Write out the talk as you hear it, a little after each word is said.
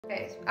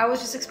Okay, I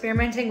was just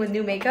experimenting with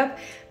new makeup,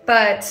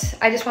 but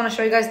I just want to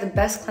show you guys the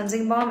best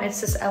cleansing balm.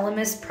 It's this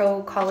Elemis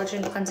Pro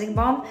Collagen Cleansing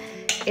Balm.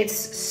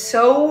 It's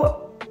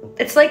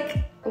like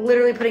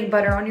literally putting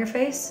butter on your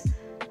face,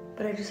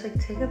 but I just like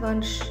take a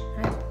bunch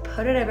and I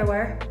put it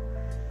everywhere.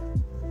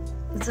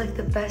 It's like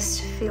the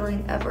best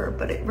feeling ever,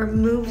 but it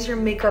removes your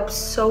makeup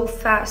so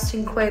fast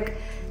and quick.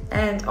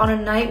 And on a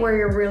night where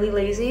you're really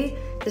lazy,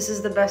 this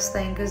is the best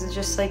thing because it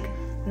just like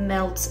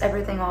melts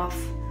everything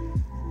off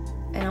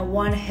in a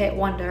one-hit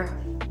wonder.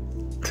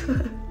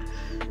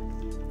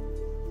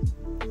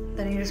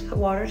 Then you just put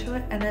water to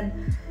it and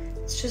then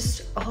it's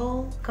just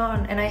all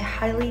gone. And I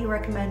highly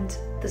recommend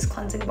this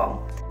cleansing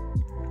balm.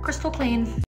 Crystal clean.